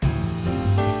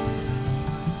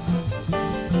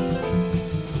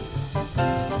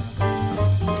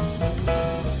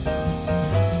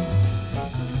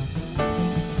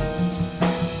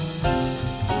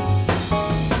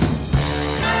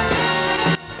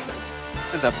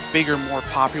of the bigger, more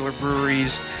popular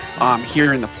breweries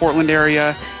here in the Portland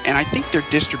area, and I think their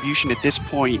distribution at this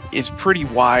point is pretty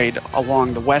wide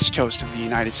along the west coast of the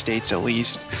United States, at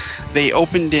least. They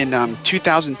opened in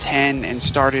 2010 and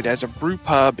started as a brew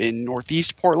pub in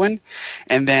Northeast Portland,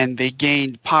 and then they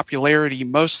gained popularity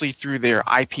mostly through their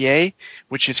IPA,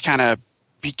 which has kind of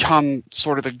become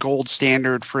sort of the gold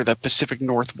standard for the Pacific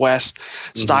Northwest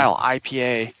style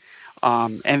IPA.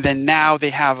 And then now they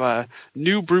have a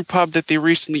new brew pub that they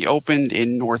recently opened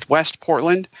in Northwest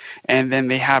Portland, and then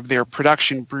they have their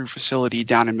production brew facility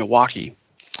down in Milwaukee.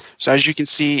 So as you can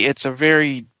see, it's a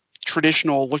very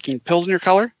traditional looking Pilsner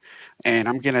color, and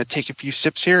I'm going to take a few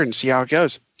sips here and see how it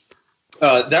goes.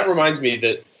 That reminds me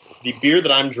that the beer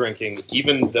that I'm drinking,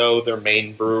 even though their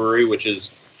main brewery, which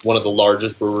is one of the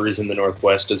largest breweries in the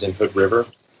Northwest, is in Hood River,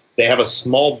 they have a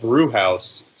small brew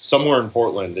house somewhere in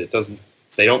Portland.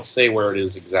 They don't say where it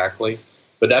is exactly,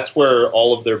 but that's where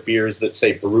all of their beers that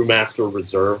say Brewmaster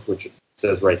Reserve, which it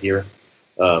says right here.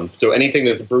 So anything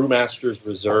that's Brewmaster's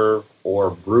Reserve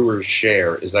or Brewer's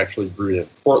Share is actually brewed in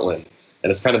Portland, and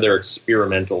it's kind of their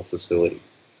experimental facility.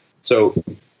 So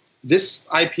this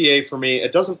IPA, for me,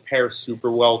 it doesn't pair super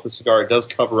well with the cigar. It does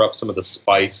cover up some of the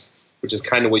spice, which is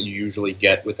kind of what you usually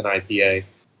get with an IPA.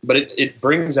 But it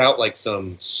brings out like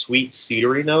some sweet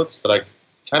cedary notes that I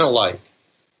kind of like.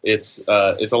 It's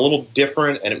a little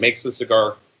different, and it makes the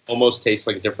cigar almost taste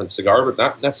like a different cigar, but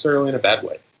not necessarily in a bad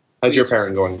way. How's your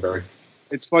pairing going, Barry?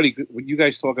 It's funny, when you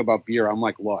guys talk about beer, I'm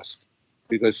like lost.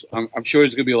 Because I'm sure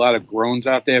there's going to be a lot of groans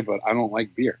out there, but I don't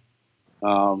like beer.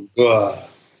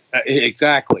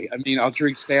 Exactly. I mean, I'll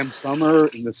drink Sam Summer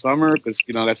in the summer because,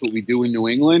 that's what we do in New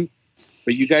England.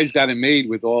 But you guys got it made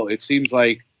with all, it seems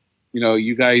like,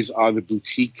 you guys are the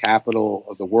boutique capital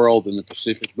of the world in the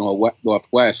Pacific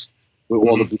Northwest with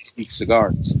all the boutique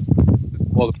cigars,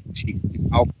 all the boutique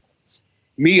alcohols.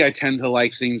 Me, I tend to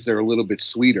like things that are a little bit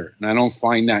sweeter, and I don't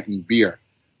find that in beer.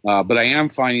 But I am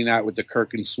finding that with the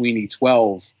Kirk and Sweeney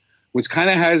 12, which kind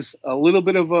of has a little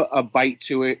bit of a bite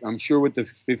to it. I'm sure with the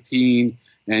 15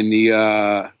 and the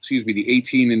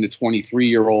 18 and the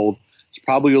 23-year-old, it's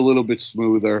probably a little bit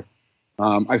smoother.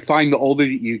 I find the older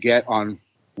you get on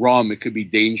rum, it could be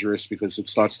dangerous because it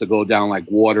starts to go down like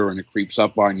water and it creeps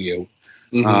up on you.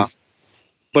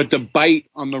 But the bite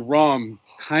on the rum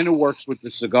kind of works with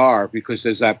the cigar because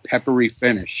there's that peppery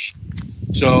finish.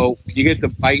 So when you get the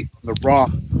bite on the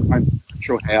rum,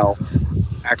 retrohale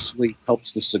actually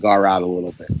helps the cigar out a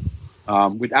little bit.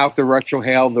 Without the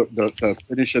retrohale, the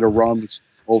finish of the rum is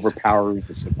overpowering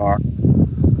the cigar.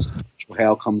 The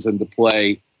retrohale comes into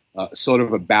play. Sort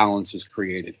of a balance is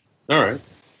created. All right.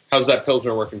 How's that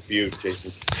Pilsner working for you,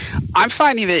 Jason? I'm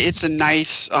finding that it's a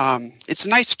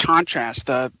nice contrast.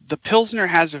 The Pilsner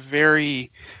has a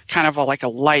very kind of like a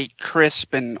light,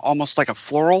 crisp, and almost like a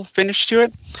floral finish to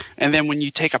it. And then when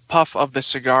you take a puff of the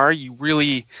cigar, you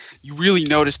really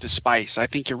notice the spice. I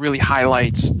think it really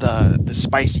highlights the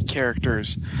spicy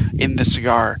characters in the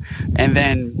cigar. And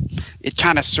then it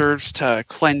kind of serves to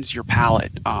cleanse your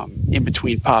palate in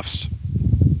between puffs.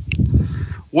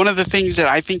 One of the things that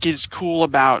I think is cool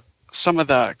about some of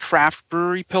the craft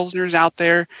brewery Pilsners out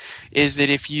there is that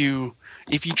if you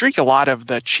drink a lot of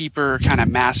the cheaper kind of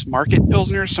mass market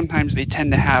Pilsners, sometimes they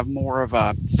tend to have more of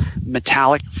a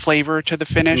metallic flavor to the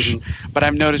finish. But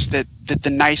I've noticed that the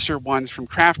nicer ones from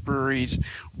craft breweries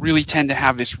really tend to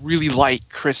have this really light,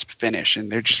 crisp finish,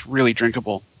 and they're just really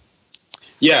drinkable.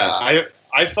 Yeah,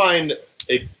 I find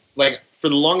it, like, for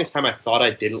the longest time, I thought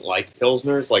I didn't like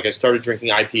Pilsners. Like, I started drinking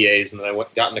IPAs, and then I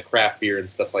got into craft beer and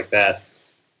stuff like that.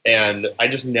 And I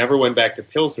just never went back to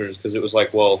Pilsners because it was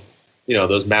like, well,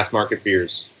 those mass market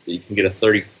beers that you can get a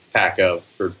 30-pack of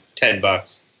for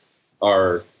 $10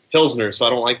 are Pilsners, so I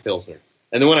don't like Pilsner.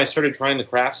 And then when I started trying the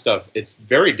craft stuff, it's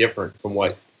very different from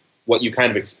what you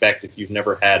kind of expect if you've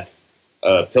never had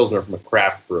a Pilsner from a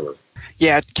craft brewer.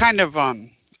 Yeah, it's kind of,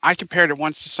 I compared it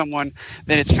once to someone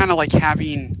that it's kind of like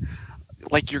having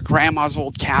like your grandma's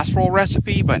old casserole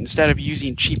recipe, but instead of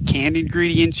using cheap canned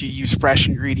ingredients, you use fresh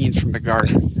ingredients from the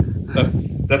garden.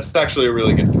 That's actually a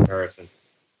really good comparison.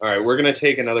 All right, we're going to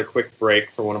take another quick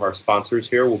break for one of our sponsors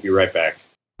here. We'll be right back.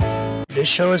 This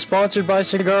show is sponsored by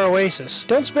Cigar Oasis.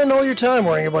 Don't spend all your time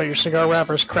worrying about your cigar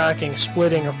wrappers cracking,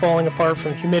 splitting, or falling apart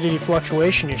from humidity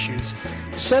fluctuation issues.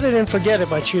 Set it and forget it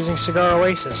by choosing Cigar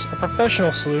Oasis, a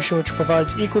professional solution which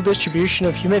provides equal distribution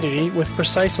of humidity with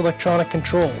precise electronic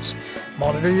controls.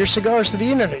 Monitor your cigars to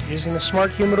the internet using the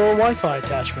Smart Humidor Wi-Fi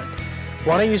attachment.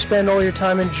 Why don't you spend all your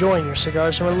time enjoying your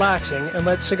cigars and relaxing, and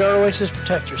let Cigar Oasis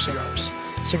protect your cigars.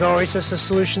 Cigar Oasis has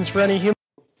solutions for any human...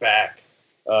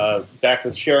 Back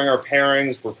with sharing our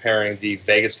pairings. We're pairing the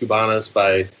Vegas Cubanas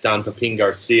by Don Pepin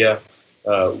Garcia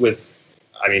with,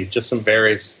 just some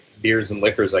various beers and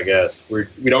liquors, I guess. We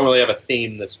don't really have a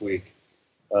theme this week.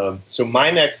 So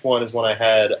my next one is one I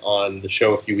had on the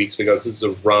show a few weeks ago. This is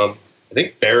a rum. I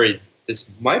think, Barry, this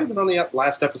might have been on the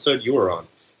last episode you were on.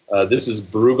 This is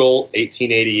Brugal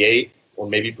 1888, or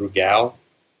maybe Brugal.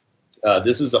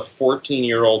 This is a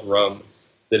 14-year-old rum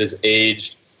that is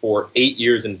aged for 8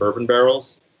 years in bourbon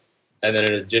barrels, and then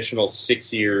an additional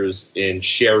 6 years in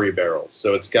sherry barrels.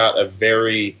 So it's got a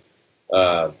very,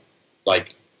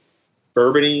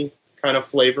 bourbony kind of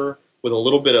flavor with a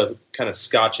little bit of kind of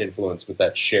Scotch influence with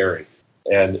that sherry.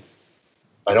 And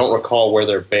I don't recall where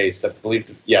they're based. I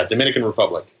believe, Dominican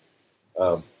Republic.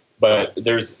 But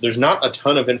there's not a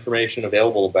ton of information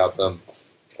available about them.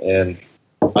 And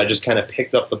I just kind of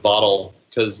picked up the bottle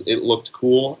because it looked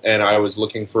cool, and I was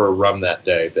looking for a rum that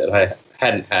day that I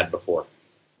hadn't had before.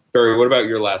 Barry, what about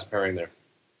your last pairing there?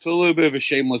 So a little bit of a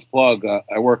shameless plug.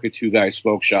 I work at Two Guys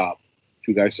Smoke Shop,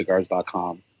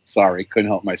 twoguyscigars.com. Sorry, couldn't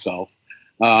help myself.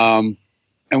 And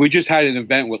we just had an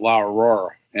event with La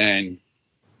Aurora, and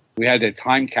we had that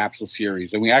time capsule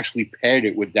series, and we actually paired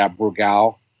it with that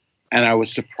Brugal, and I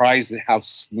was surprised at how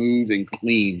smooth and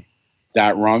clean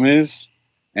that rum is.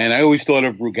 And I always thought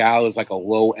of Brugal as like a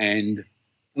low-end,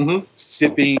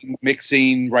 sipping,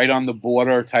 mixing, right on the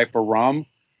border type of rum,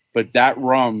 but that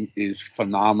rum is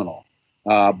phenomenal.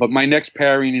 But my next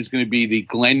pairing is going to be the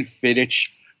Glenfiddich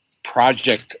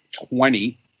Project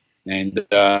 20, and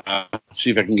let's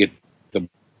see if I can get the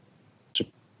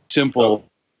simple.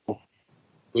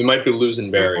 We might be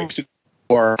losing Barry.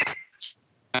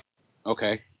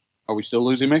 Okay. Are we still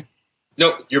losing me?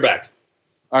 Nope, you're back.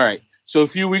 All right. So a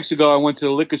few weeks ago, I went to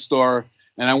the liquor store,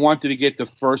 and I wanted to get the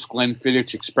first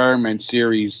Glenfiddich Experiment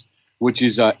series, which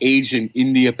is aged in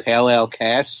India Pale Ale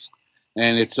casks.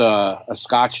 And it's a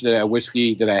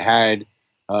whiskey that I had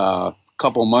a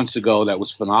couple months ago that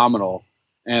was phenomenal.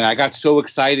 And I got so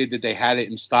excited that they had it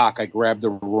in stock, I grabbed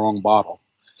the wrong bottle.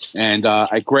 And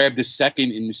I grabbed the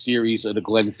second in the series of the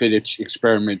Glenfiddich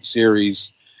Experiment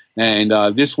series. And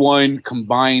this one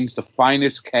combines the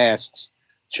finest casks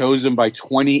chosen by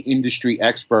 20 industry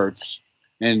experts.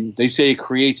 And they say it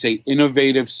creates an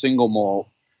innovative single malt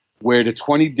where the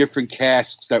 20 different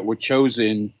casks that were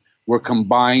chosen were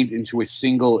combined into a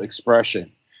single expression.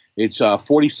 It's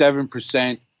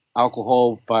 47%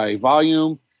 alcohol by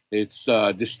volume. It's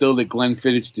distilled at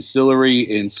Glenfiddich Distillery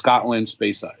in Scotland,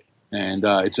 Speyside. And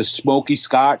it's a smoky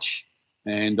Scotch.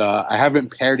 And I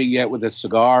haven't paired it yet with a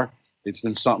cigar. It's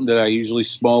been something that I usually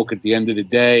smoke at the end of the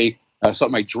day,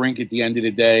 something I drink at the end of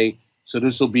the day. So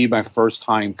this will be my first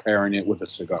time pairing it with a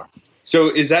cigar. So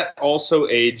is that also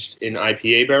aged in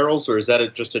IPA barrels, or is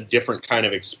that just a different kind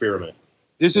of experiment?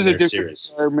 This is a different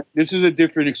experiment. This is a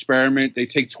different experiment. They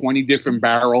take 20 different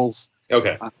barrels.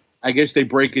 Okay. I guess they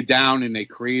break it down and they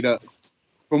create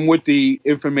from what the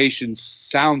information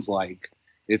sounds like,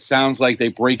 it sounds like they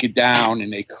break it down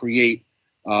and they create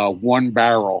one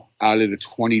barrel out of the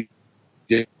 20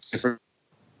 different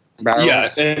barrels. Yeah,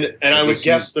 and I would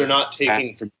guess they're not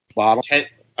taking 10,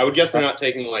 I would guess they're not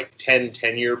taking like 10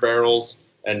 10-year barrels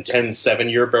and 10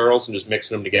 7-year barrels and just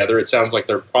mixing them together. It sounds like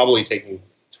they're probably taking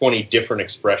 20 different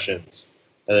expressions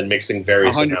and then mixing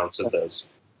various amounts of those.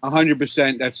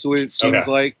 100%. That's what it seems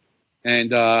like.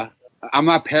 And I'm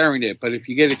not pairing it, but if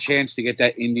you get a chance to get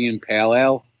that Indian Pale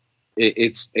Ale,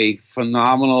 it's a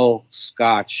phenomenal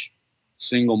Scotch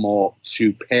single malt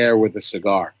to pair with a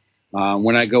cigar.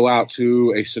 When I go out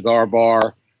to a cigar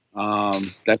bar,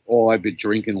 that's all I've been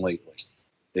drinking lately.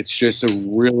 It's just a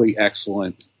really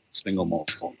excellent single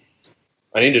malt.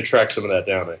 I need to track some of that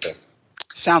down, I think.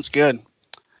 Sounds good.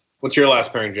 What's your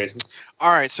last pairing, Jason?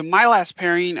 All right, so my last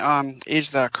pairing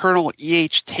is the Colonel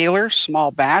E.H. Taylor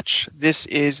Small Batch. This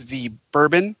is the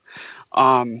bourbon.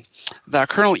 The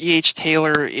Colonel E.H.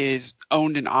 Taylor is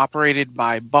owned and operated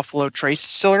by Buffalo Trace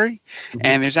Distillery,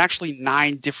 and there's actually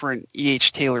 9 different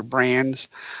E.H. Taylor brands.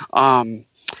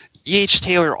 E.H.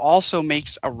 Taylor also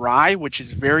makes a rye, which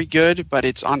is very good, but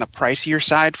it's on the pricier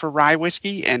side for rye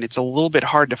whiskey, and it's a little bit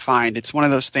hard to find. It's one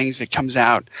of those things that comes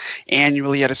out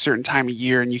annually at a certain time of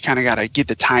year, and you kind of got to get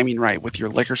the timing right with your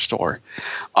liquor store.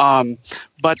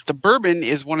 But the bourbon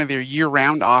is one of their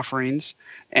year-round offerings,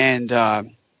 and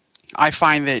I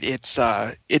find that it's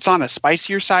on the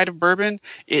spicier side of bourbon.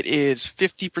 It is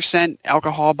 50%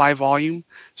 alcohol by volume,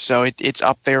 so it's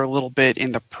up there a little bit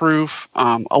in the proof.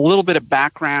 A little bit of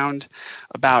background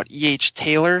about E.H.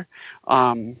 Taylor.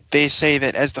 They say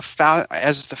that as the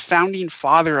founding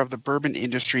father of the bourbon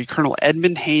industry, Colonel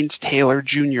Edmund Haynes Taylor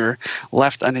Jr.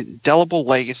 left an indelible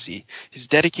legacy. His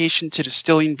dedication to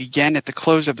distilling began at the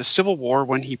close of the Civil War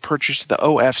when he purchased the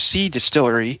OFC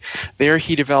distillery. There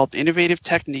he developed innovative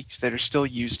techniques that are still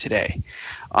used today.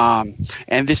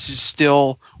 And this is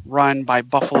still run by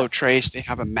Buffalo Trace. They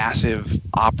have a massive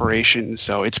operation,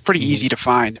 so it's pretty easy to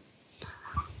find.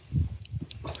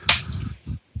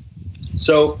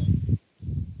 So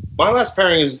my last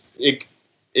pairing is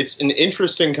it's an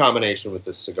interesting combination with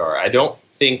this cigar. I don't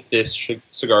think this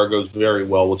cigar goes very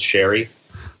well with sherry.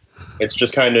 It's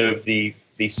just kind of the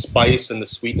spice and the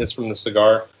sweetness from the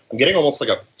cigar. I'm getting almost like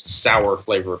a sour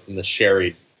flavor from the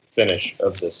sherry finish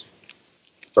of this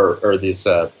or this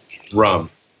rum,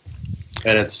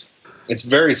 and it's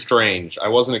very strange. I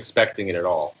wasn't expecting it at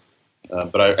all,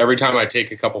 but every time I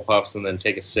take a couple puffs and then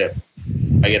take a sip,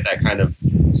 I get that kind of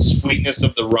sweetness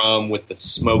of the rum with the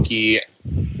smoky,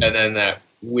 and then that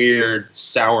weird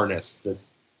sourness that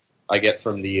I get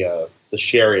from the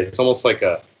sherry. It's almost like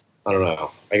I don't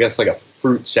know, I guess like a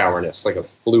fruit sourness, like a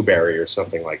blueberry or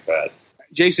something like that.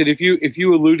 Jason, if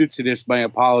you alluded to this, my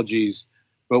apologies.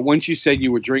 But once you said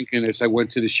you were drinking this, I went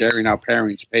to the Sherry Now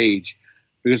Pairings page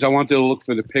because I wanted to look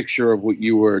for the picture of what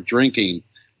you were drinking.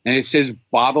 And it says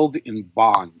bottled in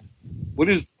bond. What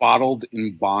does bottled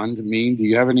in bond mean? Do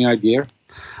you have any idea?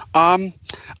 I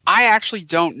actually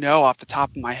don't know off the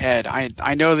top of my head.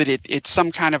 I know that it's some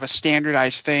kind of a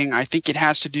standardized thing. I think it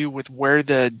has to do with where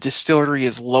the distillery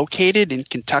is located in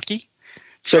Kentucky.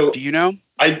 So do you know?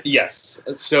 Yes.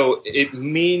 So it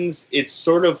means it's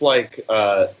sort of like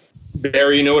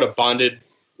Barry, you know what a bonded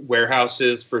warehouse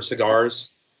is for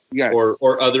cigars? Yes.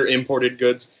 Or other imported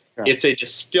goods? Yeah. It's a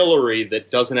distillery that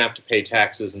doesn't have to pay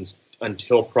taxes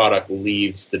until product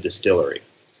leaves the distillery.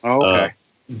 Oh, okay.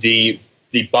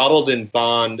 The bottled in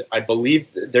bond, I believe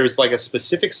there's like a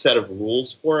specific set of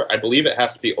rules for it. I believe it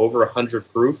has to be over 100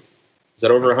 proof. Is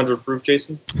that over 100 proof,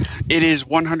 Jason? It is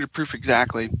 100 proof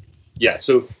exactly. Yeah,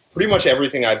 so pretty much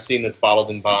everything I've seen that's bottled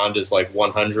in bond is like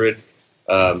 100.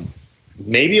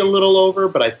 Maybe a little over,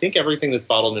 but I think everything that's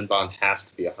bottled in bond has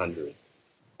to be 100.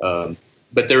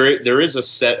 But there is a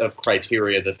set of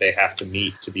criteria that they have to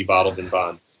meet to be bottled in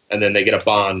bond, and then they get a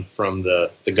bond from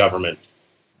the government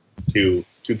to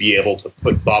be able to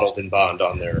put bottled in bond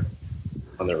on their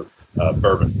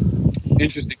bourbon.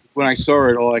 Interesting. When I saw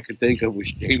it, all I could think of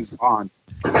was James Bond.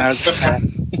 And I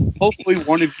was hopefully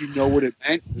one of you know what it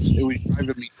meant. It was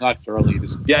driving me nuts earlier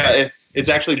this year. Yeah, it's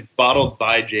actually bottled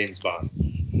by James Bond.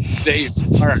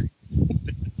 All right.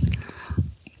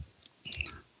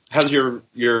 How's your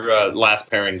last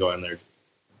pairing going there?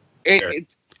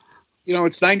 It's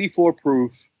 94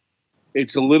 proof.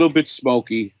 It's a little bit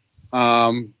smoky.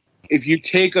 If you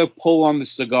take a pull on the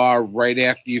cigar right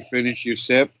after you finish your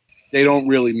sip, they don't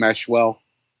really mesh well.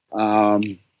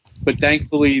 But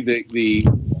thankfully, the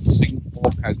single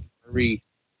pull has a very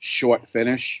short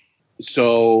finish.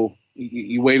 So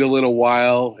you wait a little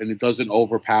while and it doesn't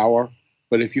overpower.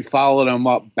 But if you follow them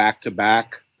up back to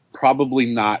back, probably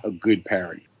not a good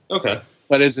pairing. Okay.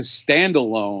 But as a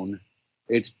standalone,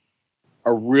 it's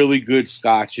a really good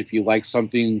scotch if you like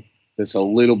something that's a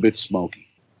little bit smoky.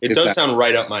 It does sound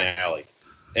right up my alley.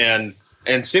 And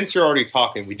since you're already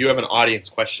talking, we do have an audience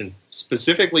question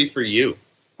specifically for you.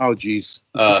 Oh, geez.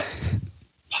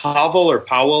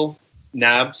 Powell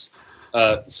Nabs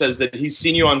says that he's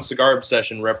seen you on Cigar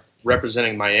Obsession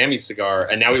representing Miami Cigar,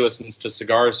 and now he listens to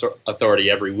Cigar Authority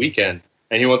every weekend,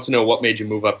 and he wants to know what made you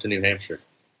move up to New Hampshire.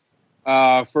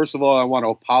 First of all, I want to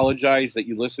apologize that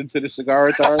you listen to the Cigar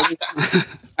Authority.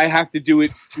 I have to do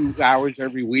it 2 hours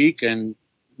every week, and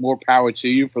more power to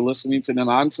you for listening to the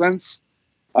nonsense.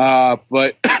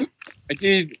 But I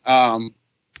did a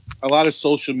lot of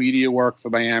social media work for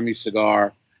Miami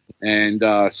Cigar and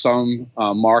some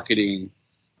marketing,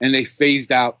 and they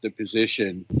phased out the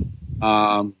position.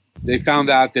 They found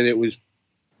out that it was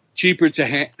cheaper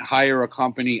to hire a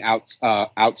company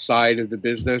outside of the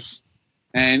business.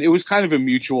 And it was kind of a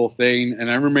mutual thing.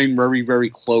 And I remained very,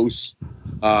 very close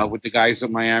with the guys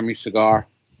at Miami Cigar.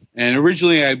 And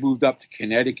originally I moved up to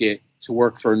Connecticut to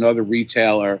work for another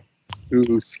retailer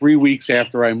who 3 weeks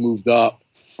after I moved up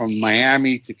from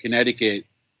Miami to Connecticut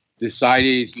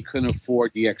decided he couldn't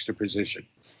afford the extra position.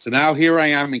 So now here I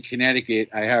am in Connecticut.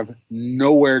 I have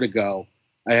nowhere to go.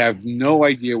 I have no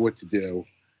idea what to do.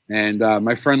 And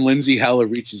my friend Lindsay Heller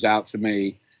reaches out to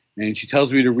me, and she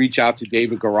tells me to reach out to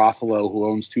David Garofalo, who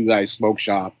owns Two Guys Smoke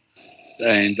Shop.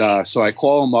 And so I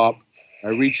call him up. I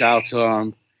reach out to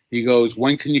him. He goes,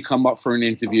 "When can you come up for an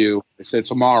interview?" I said,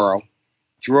 "Tomorrow."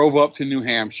 Drove up to New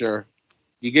Hampshire.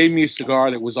 He gave me a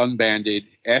cigar that was unbanded,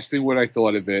 asked me what I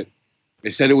thought of it. They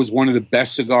said it was one of the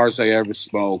best cigars I ever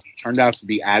smoked. Turned out to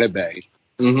be Atabey.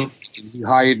 Mm-hmm. And he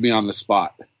hired me on the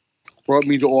spot. Brought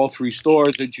me to all 3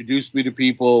 stores, introduced me to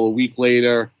people. A week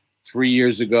later, 3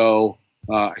 years ago,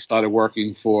 I started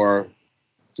working for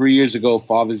 3 years ago,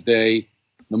 Father's Day.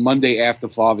 The Monday after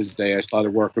Father's Day, I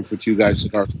started working for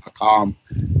TwoGuysCigars.com,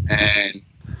 and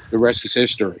the rest is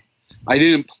history. I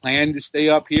didn't plan to stay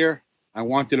up here. I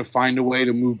wanted to find a way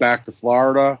to move back to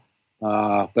Florida,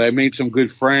 but I made some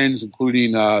good friends,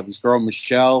 including this girl,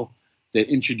 Michelle, that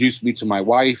introduced me to my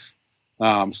wife.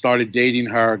 Started dating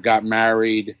her, got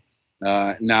married.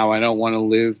 Now I don't want to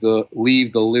leave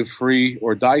the live free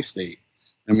or die state.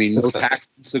 I mean, no tax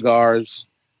on cigars,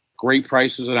 great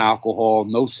prices on alcohol,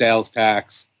 no sales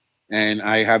tax, and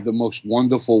I have the most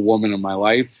wonderful woman in my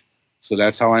life. So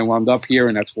that's how I wound up here,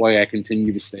 and that's why I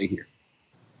continue to stay here.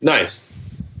 Nice.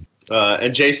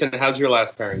 And Jason, how's your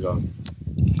last pairing going?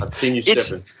 I've seen you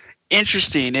sipping.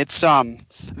 Interesting. It's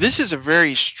this is a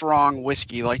very strong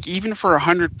whiskey. Like even for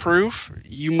 100 proof,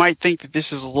 you might think that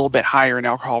this is a little bit higher in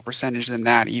alcohol percentage than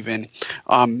that. Even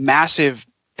massive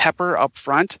pepper up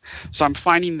front. So I'm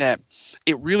finding that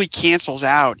it really cancels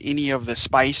out any of the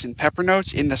spice and pepper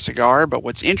notes in the cigar. But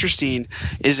what's interesting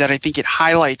is that I think it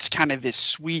highlights kind of this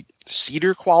sweet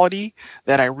cedar quality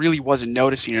that I really wasn't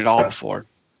noticing at all before.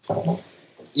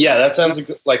 Yeah, that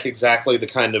sounds like exactly the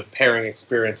kind of pairing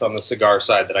experience on the cigar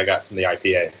side that I got from the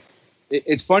IPA.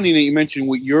 It's funny that you mentioned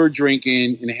what you're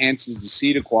drinking enhances the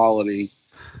cedar quality.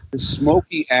 The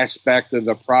smoky aspect of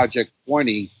the Project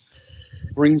 20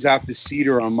 brings out the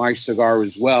cedar on my cigar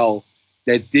as well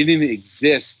that didn't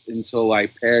exist until I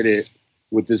paired it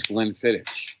with this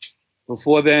Glenfiddich.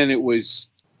 Before then, it was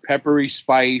peppery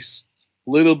spice,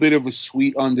 little bit of a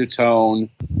sweet undertone,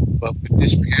 but with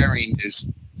this pairing,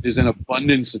 there's an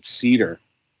abundance of cedar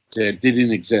that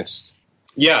didn't exist.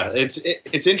 Yeah,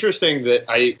 it's interesting that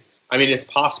I mean, it's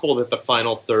possible that the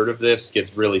final third of this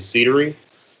gets really cedary,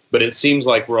 but it seems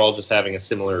like we're all just having a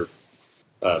similar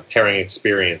pairing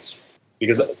experience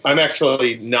because I'm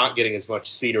actually not getting as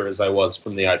much cedar as I was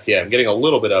from the IPA. I'm getting a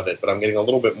little bit of it, but I'm getting a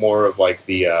little bit more of like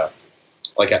the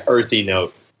like an earthy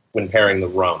note when pairing the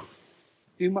rum.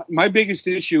 See, my biggest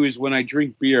issue is when I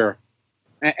drink beer,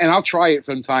 and I'll try it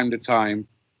from time to time,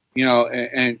 you know,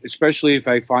 and especially if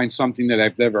I find something that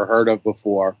I've never heard of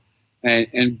before.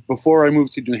 And before I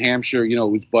moved to New Hampshire, you know,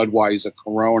 it was Budweiser,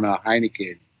 Corona,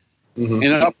 Heineken. Mm-hmm.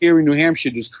 And up here in New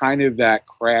Hampshire, there's kind of that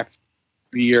craft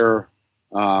beer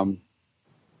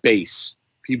base,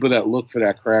 people that look for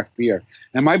that craft beer.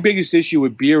 And my biggest issue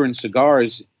with beer and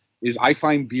cigars is I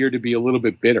find beer to be a little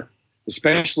bit bitter,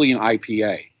 especially in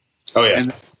IPA. Oh, yeah.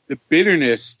 And the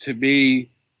bitterness, to me,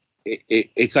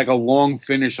 it's like a long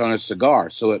finish on a cigar,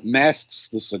 so it masks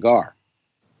the cigar.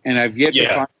 And I've yet to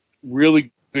find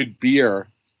really good beer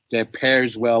that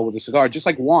pairs well with a cigar, just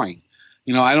like wine.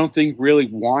 You know, I don't think really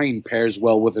wine pairs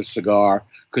well with a cigar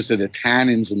because of the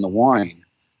tannins in the wine.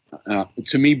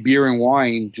 To me, beer and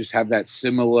wine just have that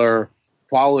similar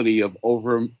quality of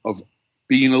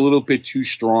being a little bit too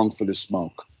strong for the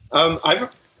smoke.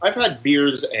 I've had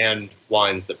beers and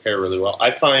wines that pair really well.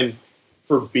 I find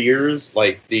for beers,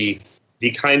 like the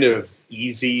kind of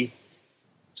easy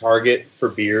target for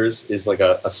beers is like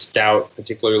a stout,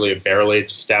 particularly a barrel-aged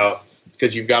stout,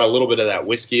 because you've got a little bit of that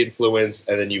whiskey influence,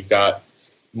 and then you've got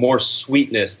more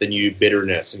sweetness than you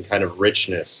bitterness and kind of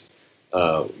richness,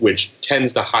 which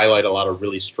tends to highlight a lot of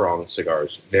really strong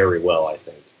cigars very well, I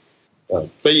think.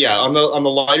 But yeah, on the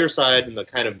lighter side and the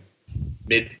kind of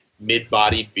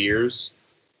mid-bodied beers,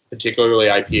 particularly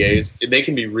IPAs, they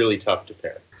can be really tough to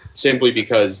pair, simply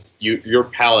because your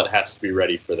palate has to be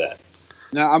ready for that.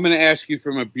 Now, I'm going to ask you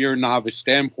from a beer novice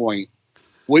standpoint,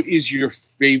 what is your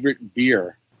favorite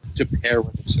beer to pair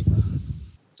with a cigar?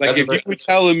 Like, if you were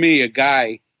telling me, a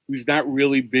guy who's not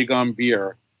really big on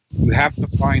beer, you have to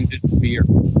find this beer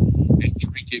and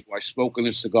drink it while smoking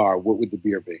a cigar, what would the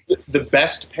beer be? The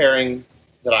best pairing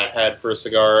that I've had for a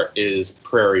cigar is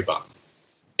Prairie Bomb.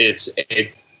 It's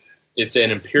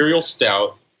an imperial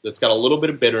stout that's got a little bit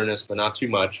of bitterness, but not too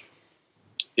much.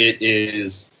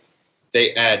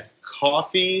 They add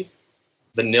coffee,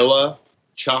 vanilla,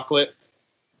 chocolate,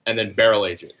 and then barrel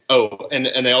age it. Oh, and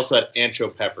they also add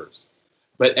ancho peppers.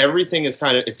 But everything is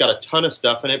it's got a ton of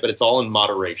stuff in it, but it's all in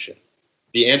moderation.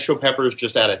 The ancho peppers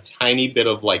just add a tiny bit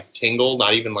of like tingle,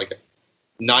 not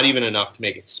even enough to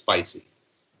make it spicy.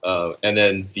 And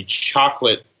then the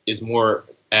chocolate is more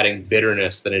adding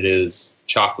bitterness than it is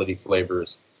chocolatey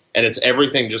flavors. And it's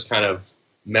everything just kind of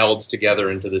melds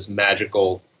together into this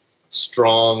magical,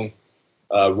 strong,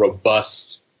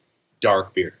 robust,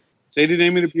 dark beer. Say the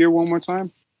name of the beer one more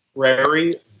time.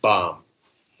 Prairie Bomb.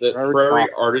 The Prairie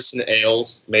Artisan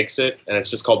Ales makes it, and it's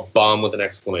just called Bomb with an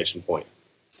exclamation point.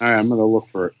 All right, I'm going to look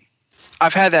for it.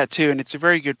 I've had that too, and it's a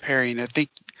very good pairing. I think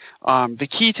the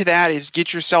key to that is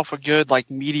get yourself a good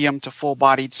medium to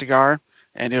full-bodied cigar,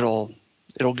 and it'll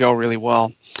go really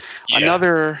well. Yeah.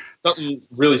 Another something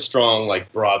really strong,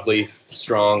 like broadleaf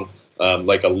strong,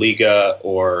 like a Liga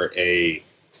or a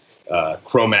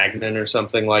Cro-Magnon or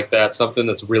something like that. Something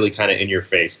that's really kind of in your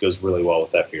face goes really well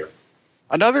with that beer.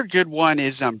 Another good one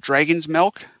is Dragon's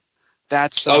Milk.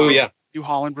 That's New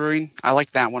Holland Brewing. I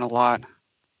like that one a lot.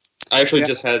 I actually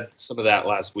just had some of that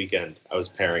last weekend. I was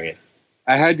pairing it.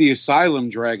 I had the Asylum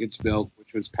Dragon's Milk,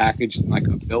 which was packaged in like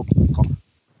a milk carton,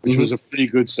 which was a pretty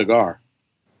good cigar.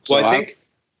 Well, I think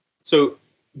so.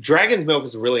 Dragon's Milk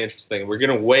is really interesting. We're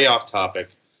getting way off topic,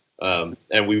 and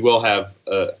we will have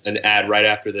an ad right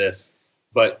after this.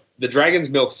 But the Dragon's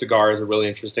Milk cigar is a really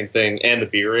interesting thing, and the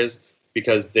beer is,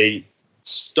 because they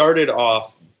started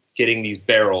off getting these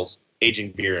barrels,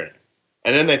 aging beer in it.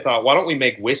 And then they thought, why don't we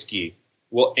make whiskey?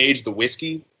 We'll age the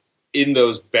whiskey in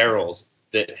those barrels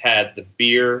that had the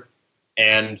beer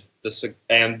and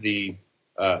the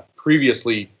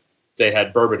previously they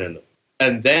had bourbon in them.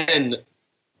 And then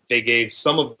they gave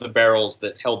some of the barrels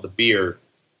that held the beer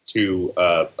to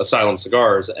Asylum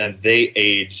Cigars, and they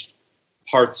aged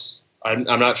parts. I'm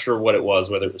not sure what it was,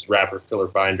 whether it was wrapper, filler,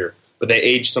 binder, but they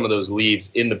aged some of those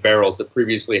leaves in the barrels that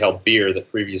previously held beer, that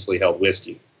previously held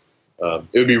whiskey. It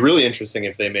would be really interesting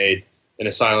if they made an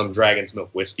Asylum Dragon's Milk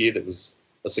whiskey that was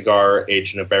a cigar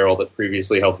aged in a barrel that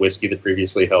previously held whiskey, that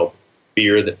previously held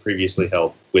beer, that previously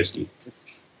held whiskey.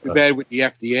 Too bad with the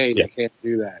FDA, they can't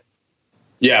do that.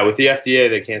 Yeah, with the FDA,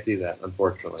 they can't do that,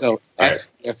 unfortunately. So, F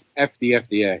the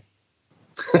FDA.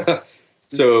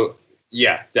 So,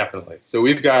 yeah, definitely. So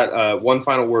we've got one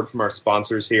final word from our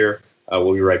sponsors here.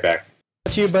 We'll be right back.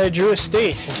 Brought to you by Drew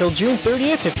Estate. Until June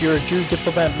 30th, if you're a Drew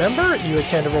Diplomat member, you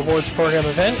attend a rewards program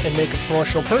event and make a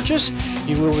promotional purchase,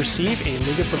 you will receive a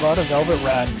Liga Privada Velvet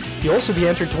Rat. You'll also be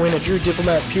entered to win a Drew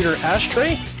Diplomat pewter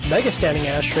ashtray, mega standing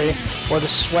ashtray, or the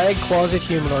Swag Closet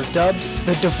Humidor, dubbed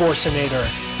the Divorcinator.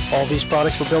 All these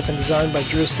products were built and designed by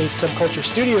Drew Estate Subculture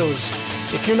Studios.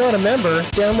 If you're not a member,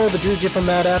 download the Drew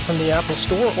Diplomat app from the Apple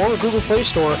Store or Google Play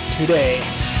Store today.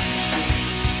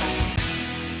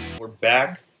 We're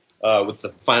back with the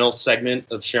final segment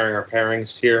of sharing our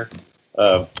pairings here.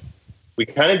 We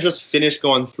kind of just finished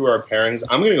going through our pairings.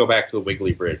 I'm going to go back to the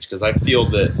Wiggly Bridge because I feel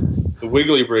that the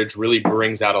Wiggly Bridge really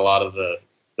brings out a lot of the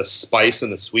spice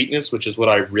and the sweetness, which is what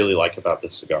I really like about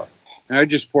this cigar. And I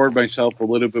just poured myself a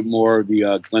little bit more of the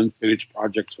Glenfiddich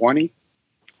Project 20.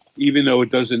 Even though it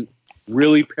doesn't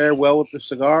really pair well with the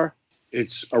cigar,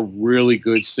 it's a really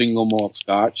good single malt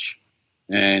scotch.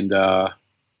 And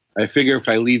I figure if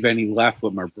I leave any left,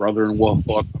 let my brother-in-law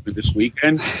fuck up this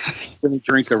weekend, I'm going to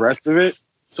drink the rest of it.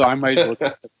 So I might as well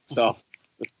get it myself.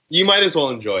 You might as well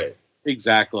enjoy it.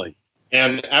 Exactly.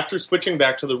 And after switching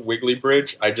back to the Wiggly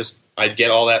Bridge, I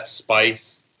get all that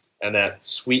spice and that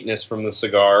sweetness from the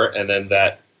cigar, and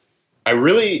then I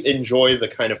really enjoy the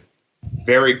kind of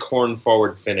very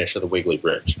corn-forward finish of the Wiggly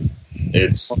Bridge.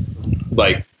 It's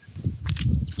like,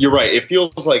 you're right, it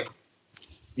feels like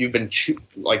you've been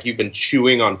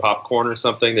chewing on popcorn or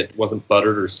something that wasn't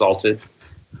buttered or salted,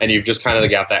 and you've just kind of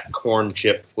got that corn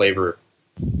chip flavor.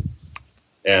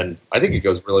 And I think it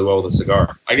goes really well with a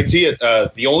cigar. I can see it.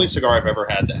 The only cigar I've ever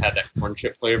had that had that corn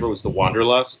chip flavor was the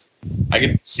Wanderlust. I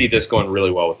could see this going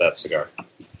really well with that cigar.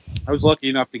 I was lucky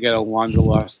enough to get a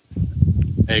Wanderlust.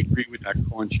 I agree with that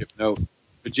corn chip note.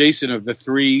 But Jason, of the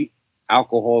three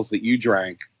alcohols that you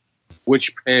drank,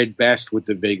 which paired best with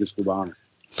the Vegas Cubana?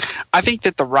 I think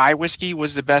that the rye whiskey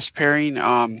was the best pairing.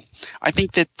 I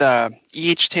think that the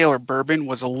E.H. Taylor bourbon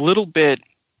was a little bit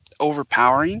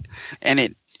overpowering, and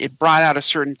it brought out a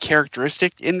certain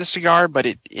characteristic in the cigar, but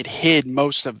it hid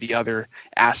most of the other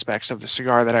aspects of the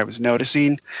cigar that I was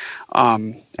noticing.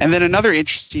 And then another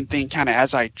interesting thing, kind of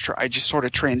as I just sort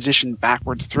of transitioned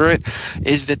backwards through it,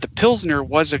 is that the Pilsner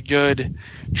was a good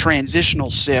transitional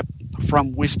sip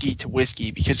from whiskey to whiskey,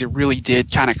 because it really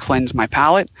did kind of cleanse my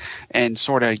palate and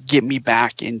sort of get me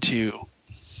back into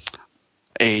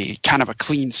a kind of a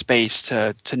clean space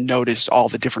to notice all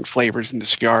the different flavors in the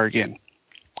cigar again.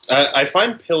 I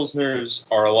find Pilsners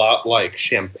are a lot like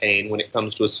champagne when it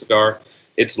comes to a cigar.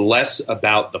 It's less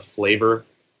about the flavor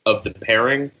of the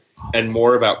pairing and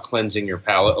more about cleansing your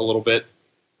palate a little bit.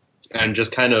 And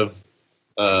just kind of,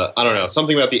 I don't know,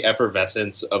 something about the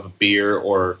effervescence of a beer,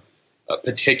 or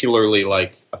particularly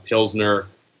like a Pilsner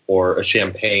or a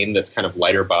champagne that's kind of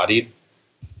lighter bodied,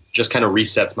 just kind of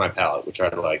resets my palate, which I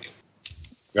like.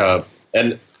 And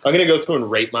I'm going to go through and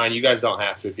rate mine. You guys don't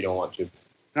have to if you don't want to.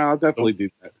 No, I'll definitely do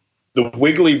that. The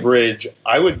Wiggly Bridge,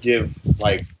 I would give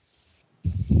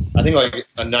I think like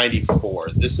a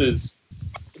 94. This is,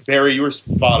 Barry, you were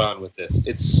spot on with this.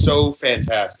 It's so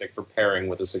fantastic for pairing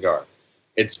with a cigar.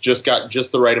 It's just got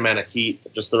just the right amount of heat,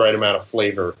 just the right amount of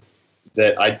flavor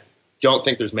that I don't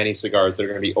think there's many cigars that are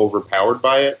going to be overpowered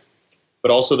by it.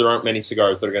 But also there aren't many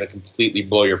cigars that are going to completely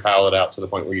blow your palate out to the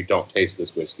point where you don't taste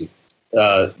this whiskey.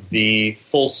 The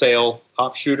Full Sail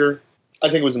Hop Shooter, I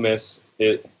think was a miss.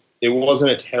 It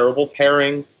wasn't a terrible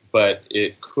pairing, but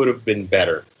it could have been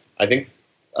better. I think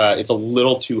it's a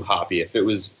little too hoppy. If it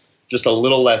was just a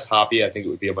little less hoppy, I think it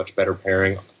would be a much better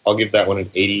pairing. I'll give that one an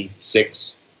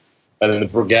 86. And then the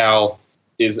Brugal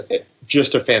is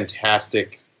just a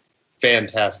fantastic,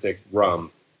 fantastic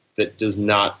rum that does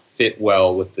not fit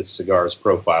well with this cigar's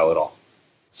profile at all.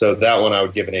 So that one I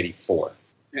would give an 84.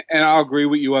 And I'll agree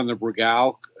with you on the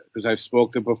Brugal, because I've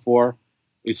spoken before.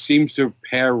 It seems to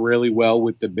pair really well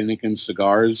with Dominican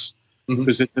cigars,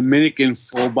 because the Dominican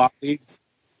full-bodied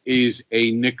is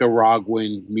a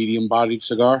Nicaraguan medium-bodied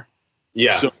cigar.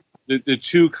 Yeah. So the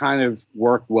two kind of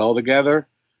work well together.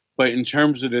 But in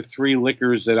terms of the three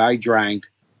liquors that I drank,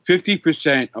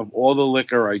 50% of all the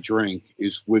liquor I drink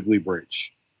is Wiggly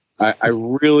Bridge. I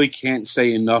really can't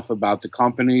say enough about the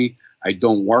company. I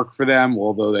don't work for them,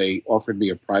 although they offered me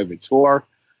a private tour.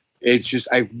 It's just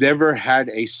I've never had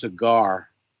a cigar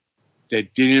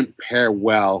that didn't pair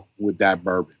well with that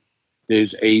bourbon.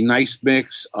 There's a nice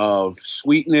mix of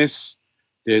sweetness.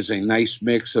 There's a nice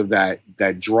mix of that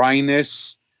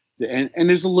dryness. And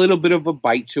there's a little bit of a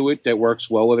bite to it that works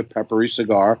well with a peppery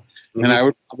cigar. Mm-hmm. And I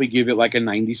would probably give it like a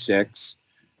 96.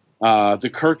 The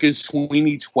Kirk and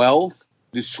Sweeney 12,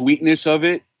 the sweetness of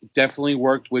it definitely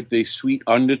worked with the sweet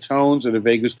undertones of the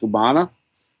Vegas Cubana.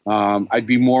 I'd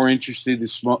be more interested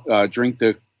to drink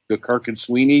the Kirk and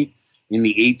Sweeney in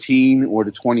the 18 or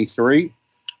the 23.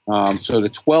 So the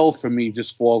 12 for me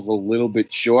just falls a little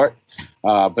bit short,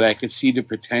 but I could see the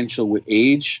potential with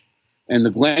age. And the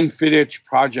Glenfiddich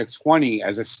Project 20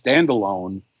 as a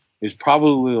standalone is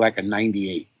probably like a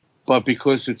 98. But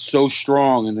because it's so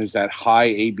strong and there's that high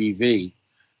ABV,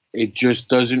 it just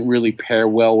doesn't really pair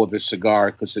well with a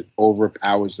cigar because it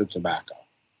overpowers the tobacco.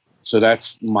 So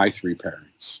that's my three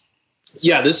pairings.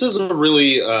 Yeah, this is a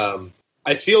really,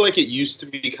 I feel like it used to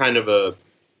be kind of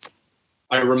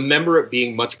I remember it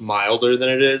being much milder than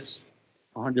it is.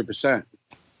 100%.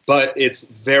 But it's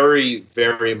very,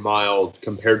 very mild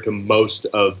compared to most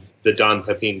of the Don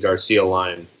Pepin Garcia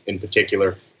line in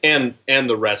particular, and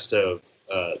the rest of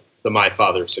the My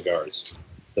Father cigars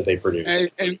that they produce.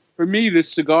 And for me,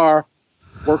 this cigar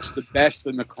works the best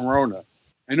in the Corona.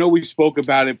 I know we spoke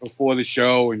about it before the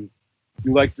show, and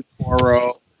you like the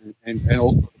Toro and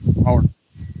also the Corona.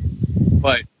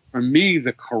 But for me,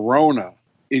 the Corona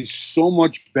is so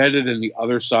much better than the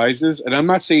other sizes. And I'm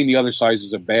not saying the other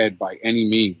sizes are bad by any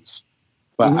means,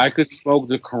 but I could smoke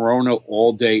the Corona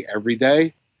all day, every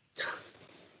day.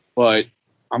 But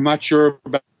I'm not sure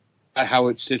about how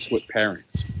it sits with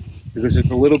pairings, because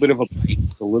it's a little bit of a bite,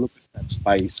 a little bit of that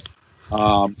spice.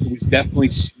 It was definitely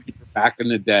sweeter back in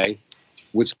the day,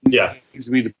 which leads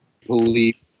me to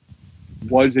believe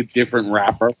was a different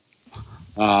wrapper.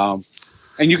 And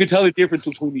you can tell the difference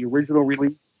between the original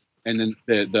release and then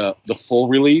the full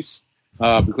release,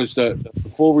 because the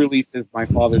full release is My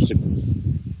Father's cigar,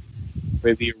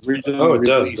 where the original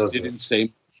release didn't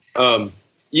say.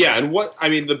 Yeah, and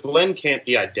the blend can't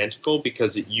be identical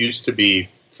because it used to be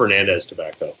Fernandez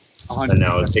tobacco, 100%. And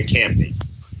now it can't be.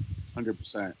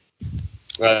 100%.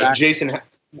 Jason,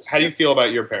 how do you feel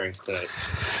about your pairings tonight?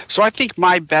 So I think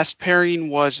my best pairing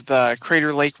was the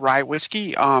Crater Lake Rye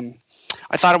whiskey.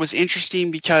 I thought it was interesting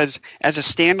because as a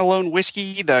standalone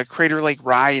whiskey, the Crater Lake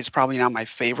Rye is probably not my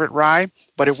favorite rye,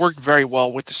 but it worked very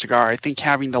well with the cigar. I think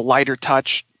having the lighter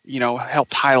touch,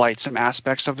 helped highlight some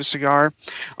aspects of the cigar.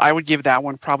 I would give that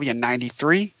one probably a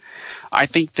 93. I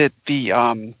think that the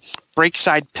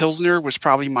Breakside Pilsner was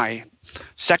probably my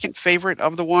second favorite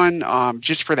of the one,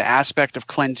 just for the aspect of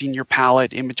cleansing your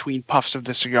palate in between puffs of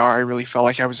the cigar. I really felt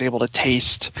like I was able to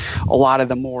taste a lot of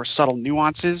the more subtle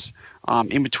nuances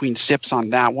in between sips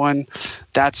on that one.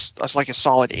 That's like a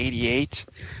solid 88.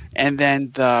 And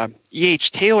then the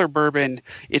E.H. Taylor bourbon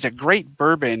is a great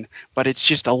bourbon, but it's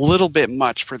just a little bit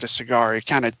much for the cigar. It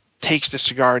kind of takes the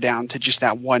cigar down to just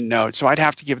that one note. So I'd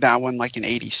have to give that one like an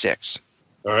 86.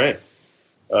 All right.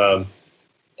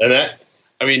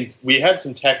 We had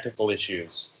some technical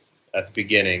issues at the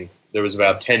beginning. There was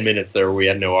about 10 minutes there where we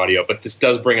had no audio, but this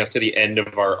does bring us to the end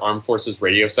of our Armed Forces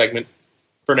radio segment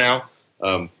for now.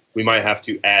 We might have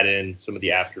to add in some of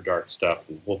the After Dark stuff,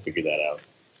 and we'll figure that out.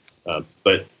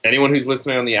 But anyone who's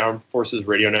listening on the Armed Forces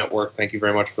Radio Network, thank you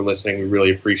very much for listening. We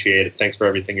really appreciate it. Thanks for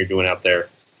everything you're doing out there.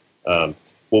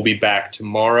 We'll be back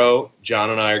tomorrow. John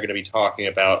and I are going to be talking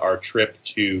about our trip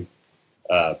to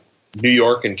New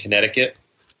York and Connecticut.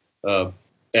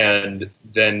 And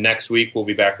then next week, we'll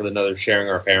be back with another Sharing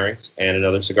Our Pairings and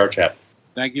another Cigar Chat.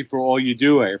 Thank you for all you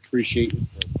do. I appreciate it.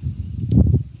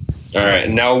 All right,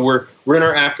 and now we're in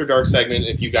our After Dark segment.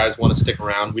 If you guys want to stick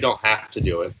around, we don't have to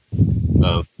do it.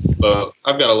 But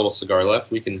I've got a little cigar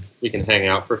left. We can hang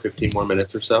out for 15 more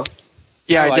minutes or so.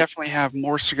 Yeah, I definitely have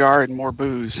more cigar and more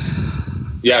booze.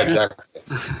 Yeah, exactly.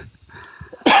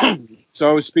 So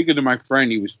I was speaking to my friend.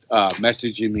 He was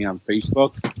messaging me on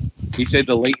Facebook. He said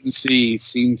the latency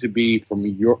seemed to be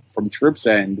from Trip's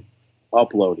end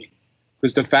uploading,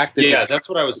 because the fact that that's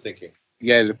what I was thinking.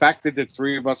 Yeah, the fact that the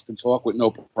three of us can talk with no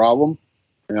problem,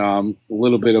 a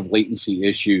little bit of latency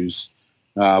issues,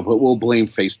 but we'll blame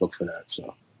Facebook for that.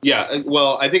 So yeah,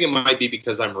 well, I think it might be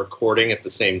because I'm recording at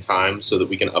the same time so that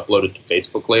we can upload it to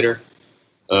Facebook later.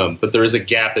 But there is a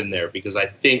gap in there because I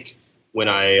think when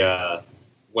I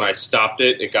stopped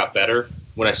it, it got better.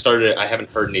 When I started it, I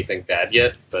haven't heard anything bad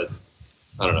yet, but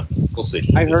I don't know. We'll see.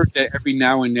 I heard that every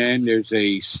now and then there's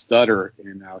a stutter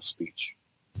in our speech.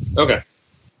 Okay.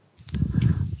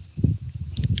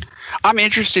 I'm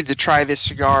interested to try this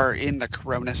cigar in the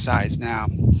Corona size now,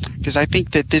 because I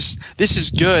think that this is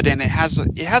good, and it has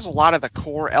a lot of the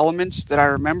core elements that I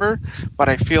remember, but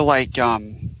I feel like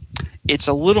it's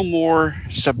a little more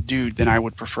subdued than I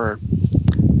would prefer.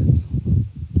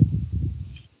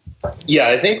 Yeah,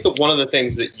 I think that one of the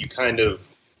things that you kind of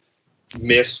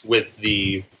miss with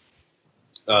when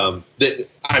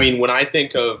I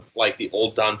think of like the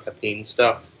old Don Pepin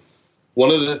stuff, one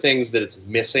of the things that it's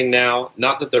missing now,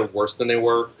 not that they're worse than they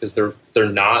were, because they're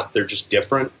not, they're just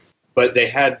different, but they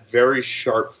had very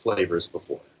sharp flavors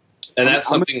before. And that's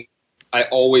something I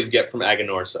always get from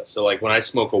Aganorsa. So like when I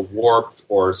smoke a Warped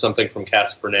or something from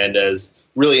Casa Fernandez,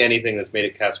 really anything that's made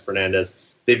at Casa Fernandez,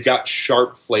 they've got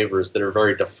sharp flavors that are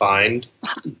very defined.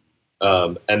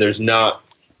 And there's not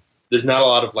a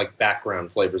lot of like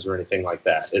background flavors or anything like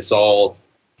that. It's all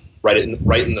right in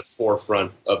the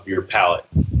forefront of your palate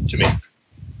to me.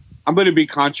 I'm going to be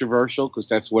controversial because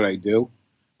that's what I do.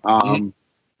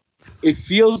 It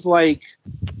feels like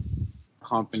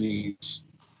companies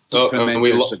ferment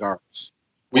their cigars.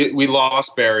 We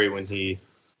lost Barry when he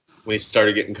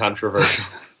started getting controversial.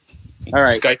 All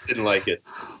right. Skype didn't like it.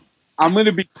 I'm going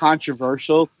to be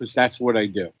controversial because that's what I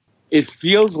do. It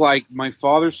feels like my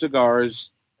father's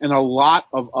cigars and a lot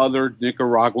of other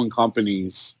Nicaraguan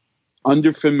companies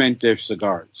under-ferment their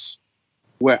cigars,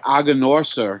 where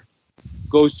Aganorsa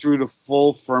goes through the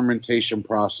full fermentation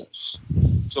process.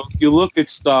 So if you look at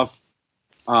stuff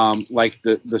like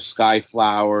the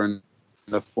Skyflower and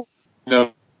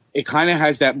it kind of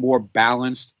has that more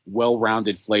balanced,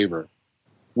 well-rounded flavor,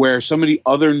 where some of the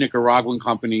other Nicaraguan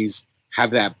companies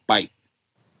have that bite.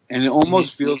 And it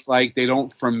almost feels like they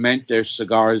don't ferment their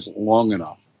cigars long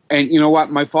enough. And you know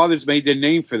what? My father's made their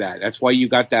name for that. That's why you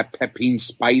got that Pepin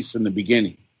spice in the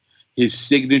beginning. His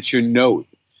signature note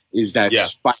is that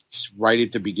spice right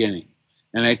at the beginning.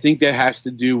 And I think that has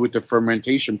to do with the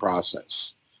fermentation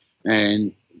process.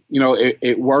 And,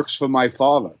 it works for my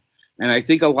father. And I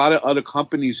think a lot of other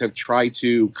companies have tried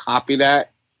to copy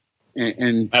that.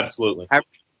 And absolutely.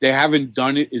 They haven't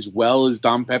done it as well as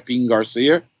Don Pepin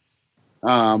Garcia.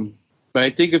 But I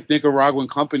think if Nicaraguan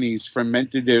companies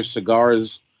fermented their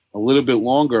cigars a little bit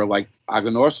longer, like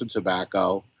Aganorsa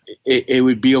tobacco, it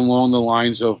would be along the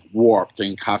lines of Warped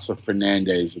and Casa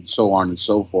Fernandez and so on and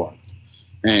so forth.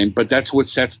 But that's what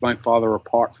sets my father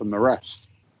apart from the rest.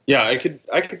 Yeah, I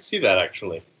could see that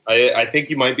actually. I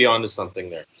think you might be onto something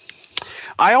there.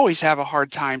 I always have a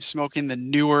hard time smoking the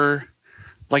newer,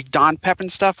 like Don Pepin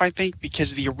stuff, I think,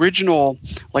 because the original,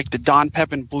 like the Don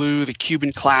Pepin Blue, the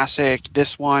Cuban Classic,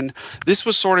 this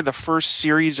was sort of the first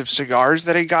series of cigars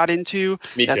that I got into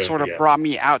brought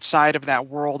me outside of that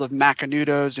world of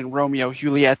Macanudos and Romeo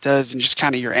Julietas and just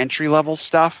kind of your entry level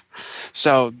stuff.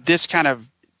 So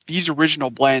these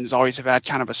original blends always have had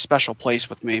kind of a special place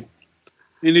with me.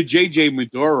 And the JJ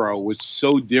Maduro was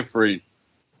so different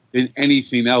than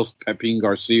anything else Pepin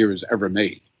Garcia has ever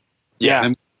made. Yeah.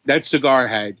 And that cigar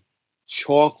had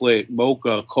chocolate,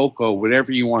 mocha, cocoa,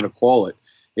 whatever you want to call it.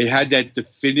 It had that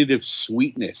definitive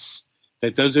sweetness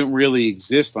that doesn't really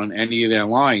exist on any of their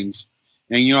lines.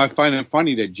 And, I find it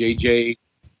funny that JJ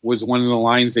was one of the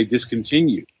lines they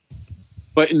discontinued.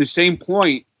 But in the same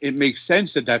point, it makes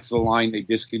sense that that's the line they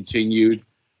discontinued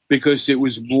because it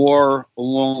was more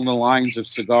along the lines of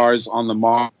cigars on the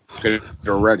market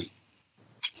already.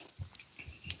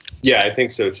 Yeah, I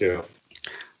think so too.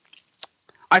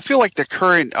 I feel like the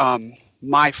current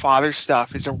My Father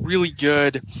stuff is a really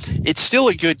good. It's still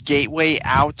a good gateway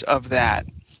out of that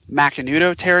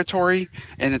Macanudo territory,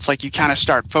 and it's like you kind of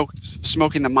start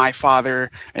smoking the My Father,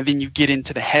 and then you get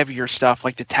into the heavier stuff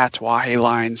like the Tatuaje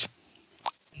lines.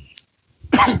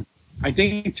 I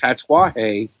think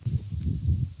Tatuaje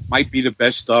might be the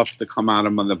best stuff to come out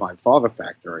of the My Father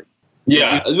factory.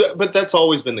 Yeah, but that's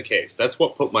always been the case. That's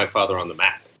what put My Father on the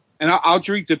map. And I'll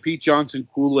drink the Pete Johnson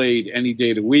Kool-Aid any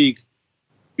day of the week,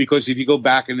 because if you go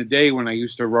back in the day when I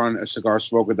used to run a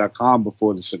cigarsmoker.com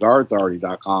before the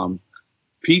cigarauthority.com,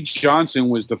 Pete Johnson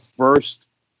was the first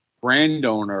brand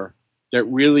owner that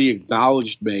really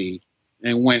acknowledged me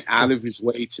and went out of his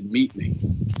way to meet me.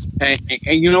 And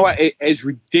you know what? As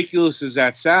ridiculous as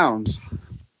that sounds,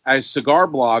 as cigar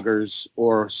bloggers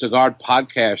or cigar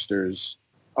podcasters,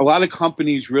 a lot of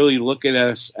companies really look at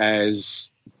us as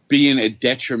being a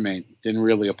detriment than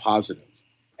really a positive.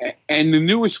 And the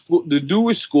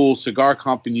newest school cigar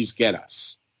companies get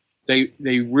us.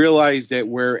 They realize that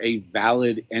we're a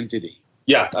valid entity.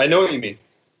 Yeah, I know what you mean.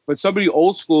 But some of the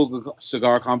old school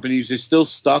cigar companies are still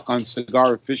stuck on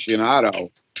Cigar Aficionado.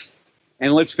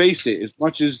 And let's face it, as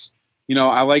much as,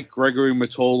 I like Gregory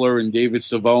Matola and David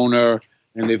Savona,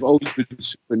 and they've always been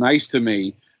super nice to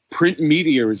me, print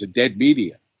media is a dead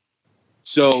media.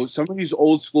 So some of these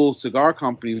old school cigar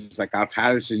companies, like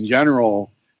Altadis in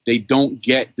general, they don't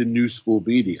get the new school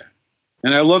media.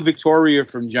 And I love Victoria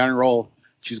from General.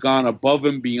 She's gone above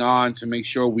and beyond to make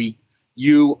sure we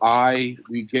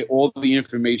get all the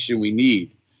information we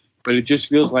need. But it just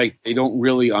feels like they don't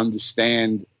really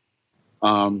understand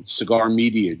cigar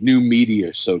media, new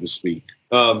media, so to speak.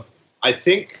 I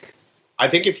think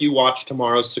if you watch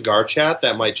tomorrow's Cigar Chat,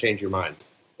 that might change your mind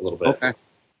a little bit. Okay.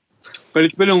 But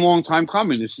it's been a long time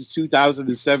coming. This is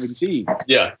 2017.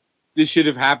 Yeah. This should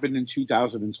have happened in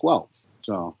 2012.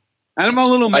 So, and I'm a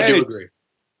little mad. I do agree.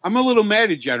 I'm a little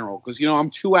mad at General because, I'm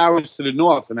 2 hours to the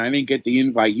north and I didn't get the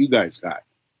invite you guys got.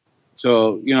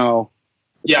 So, Yeah,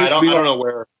 I don't know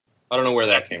where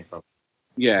that came from.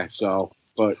 Yeah, so,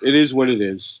 but it is what it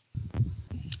is.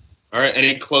 All right,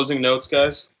 any closing notes,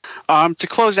 guys? To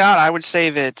close out, I would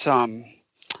say that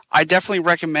I definitely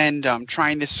recommend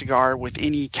trying this cigar with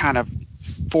any kind of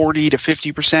 40 to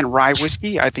 50% rye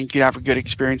whiskey. I think you'd have a good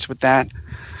experience with that.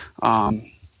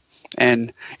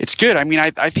 And it's good. I mean,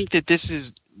 I think that this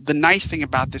is the nice thing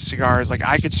about this cigar is like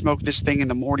I could smoke this thing in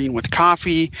the morning with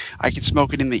coffee. I could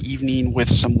smoke it in the evening with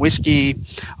some whiskey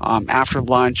after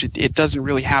lunch. It doesn't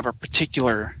really have a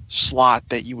particular slot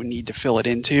that you would need to fill it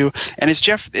into. And it's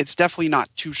definitely not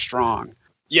too strong.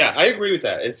 Yeah, I agree with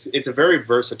that. It's a very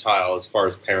versatile as far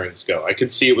as pairings go. I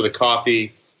could see it with a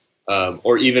coffee,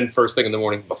 or even first thing in the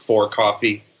morning before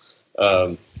coffee,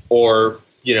 or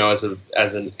as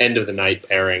an end of the night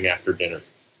pairing after dinner.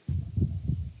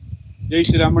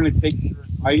 Jason, I'm going to take your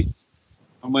advice.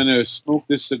 I'm going to smoke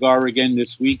this cigar again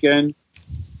this weekend.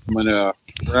 I'm going to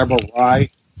grab a rye,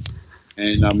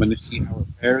 and I'm going to see how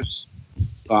it pairs.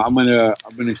 So I'm going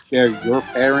to share your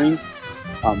pairing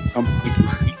some point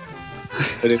this week.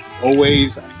 But as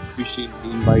always, I appreciate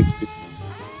the invite to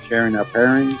sharing our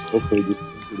pairings. Hopefully this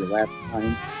won't be the last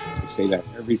time. I say that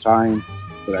every time.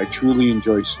 But I truly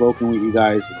enjoy smoking with you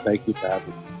guys, and thank you for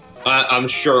having me. I'm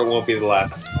sure it won't be the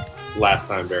last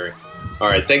time, Barry. All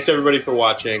right, thanks everybody for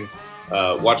watching.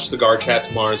 Watch Cigar Chat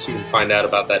tomorrow so you can find out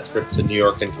about that trip to New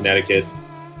York and Connecticut.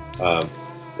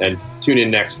 And tune in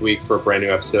next week for a brand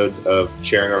new episode of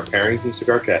Sharing Our Pairings in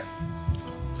Cigar Chat.